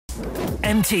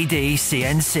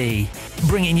MTDCNC,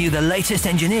 bringing you the latest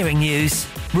engineering news,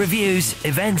 reviews,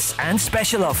 events and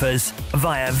special offers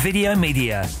via video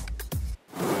media.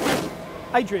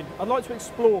 Adrian, I'd like to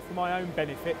explore for my own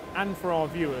benefit and for our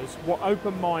viewers what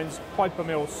OpenMind's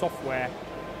Hypermill software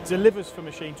delivers for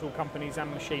machine tool companies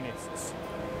and machinists.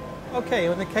 Okay,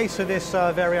 in the case of this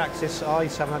Variaxis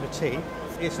i700T,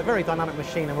 it's a very dynamic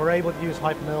machine and we're able to use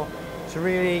Hypermill to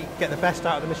really get the best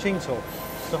out of the machine tool.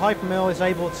 So Hypermill is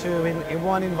able to, in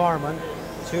one environment,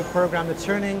 to program the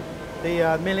turning,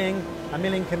 the milling, and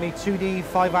milling can be 2D,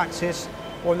 5-axis,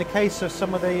 or in the case of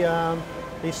some of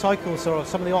the cycles or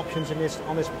some of the options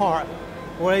on this part,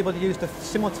 we're able to use the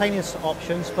simultaneous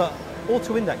options but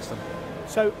auto-index them.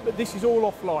 So this is all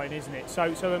offline, isn't it?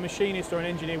 So a machinist or an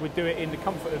engineer would do it in the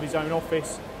comfort of his own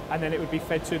office and then it would be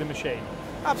fed to the machine?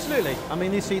 Absolutely. I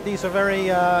mean, these are very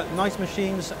nice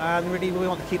machines and really we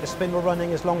want to keep the spindle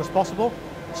running as long as possible.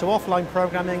 So offline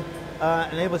programming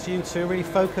enables you to really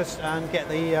focus and get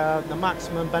the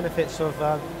maximum benefits of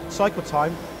cycle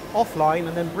time offline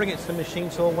and then bring it to the machine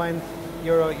tool when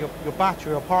your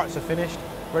battery or parts are finished,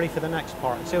 ready for the next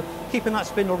part. So keeping that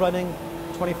spindle running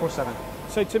 24/7.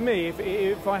 So to me,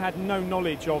 if I had no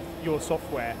knowledge of your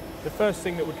software, the first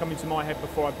thing that would come into my head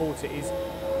before I bought it is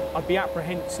I'd be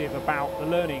apprehensive about the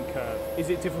learning curve. Is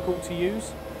it difficult to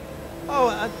use?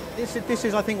 Oh, this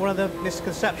is I think one of the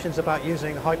misconceptions about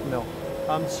using Hypermill.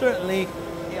 Certainly,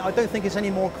 I don't think it's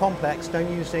any more complex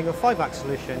than using a 5-axis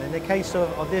solution. In the case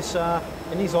of this,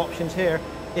 in these options here,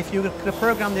 if you could have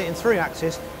programmed it in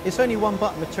 3-axis, it's only one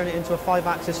button to turn it into a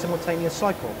 5-axis simultaneous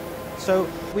cycle. So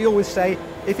we always say,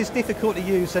 if it's difficult to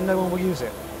use, then no one will use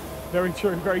it. Very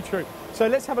true, very true. So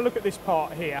let's have a look at this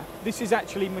part here. This is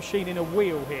actually machining a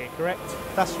wheel here, correct?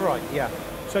 That's right, yeah.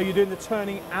 So you're doing the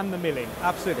turning and the milling?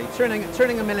 Absolutely.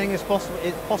 Turning and milling is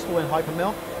possible in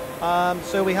Hypermill.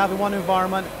 So we have in one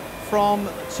environment from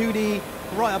 2D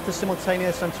right up to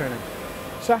simultaneous and turning.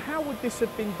 So how would this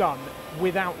have been done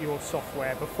without your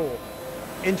software before?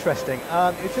 Interesting.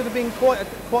 It should have been quite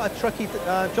a tricky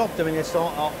job doing this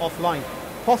offline.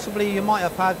 Possibly you might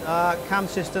have had CAM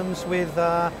systems with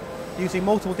using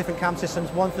multiple different CAM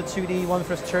systems, one for 2D, one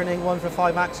for turning, one for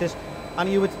 5-axis, and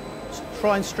you would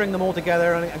try and string them all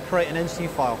together and create an NC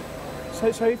file.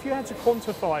 So if you had to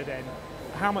quantify then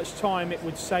how much time it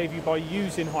would save you by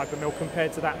using Hypermill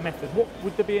compared to that method, what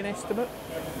would there be an estimate?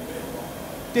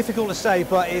 Difficult to say,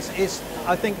 but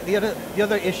I think the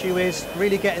other issue is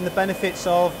really getting the benefits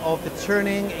of the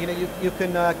turning. You know, you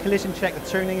can collision check the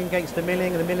turning against the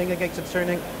milling and the milling against the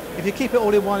turning. If you keep it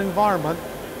all in one environment,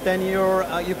 then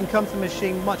you can come to the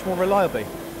machine much more reliably.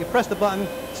 You press the button,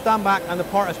 stand back, and the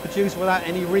part is produced without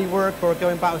any rework or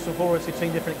going backwards and forwards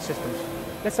between different systems.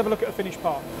 Let's have a look at a finished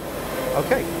part.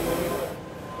 Okay.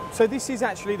 So this is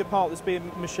actually the part that's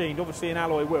being machined, obviously an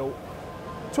alloy wheel.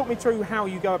 Talk me through how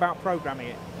you go about programming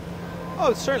it.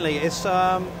 Oh, certainly. It's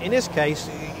in this case,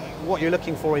 what you're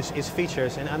looking for is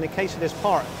features. And in the case of this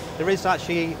part, there is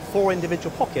actually 4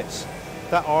 individual pockets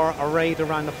that are arrayed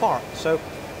around the part. So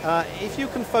if you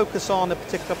can focus on a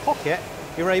particular pocket,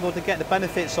 you're able to get the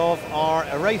benefits of our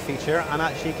array feature and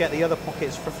actually get the other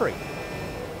pockets for free.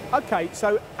 Okay,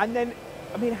 so, and then,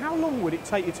 I mean, how long would it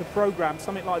take you to program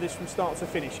something like this from start to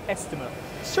finish? Estimate?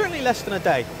 Certainly less than a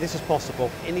day, this is possible.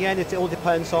 In the end, it all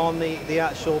depends on the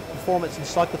actual performance and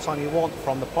cycle time you want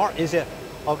from the part. Is it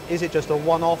just a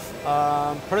one-off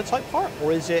prototype part,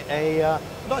 or is it a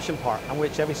production part, in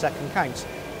which every second counts?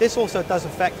 This also does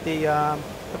affect the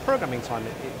programming time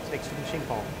it takes for the machine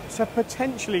part. So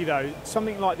potentially, though,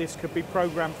 something like this could be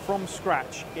programmed from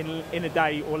scratch in a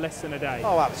day or less than a day?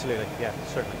 Oh, absolutely, yeah,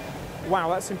 certainly. Wow,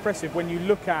 that's impressive. When you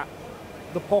look at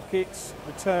the pockets,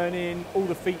 the turning, all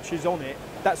the features on it,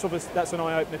 that's an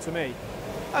eye-opener to me.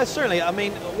 Certainly. I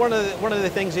mean, one of the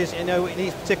things is, you know, in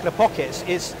these particular pockets,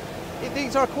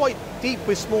 these are quite deep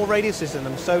with small radiuses in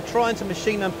them. So trying to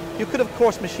machine them, you could of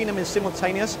course machine them in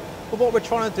simultaneous, but what we're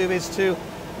trying to do is to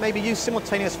maybe use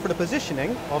simultaneous for the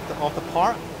positioning of the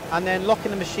part, and then locking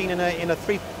the machine in a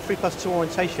 3+2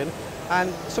 orientation,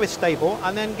 and so it's stable,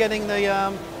 and then getting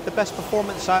the best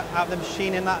performance out of the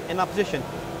machine in that position.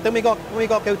 Then we got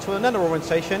to go to another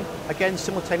orientation, again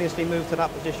simultaneously move to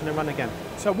that position and run again.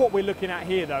 So what we're looking at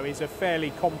here though is a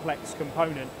fairly complex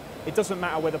component. It doesn't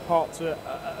matter whether parts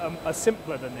are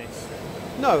simpler than this.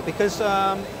 No, because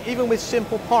even with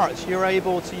simple parts, you're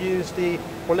able to use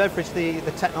leverage the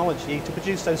technology to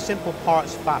produce those simple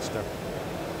parts faster.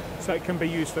 So it can be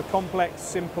used for complex,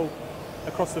 simple,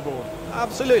 across the board?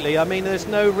 Absolutely. I mean, there's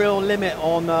no real limit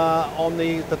on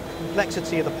the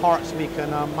complexity of the parts we can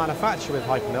manufacture with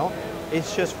Hypermill.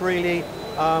 It's just really,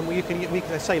 we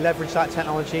can say leverage that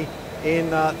technology in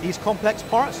these complex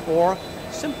parts or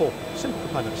simple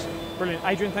components. Brilliant.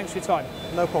 Adrian, thanks for your time.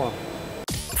 No problem.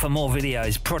 For more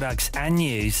videos, products and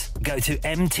news, go to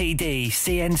mtdcnc.com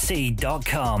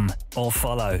or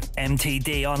follow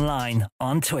MTD Online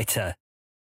on Twitter.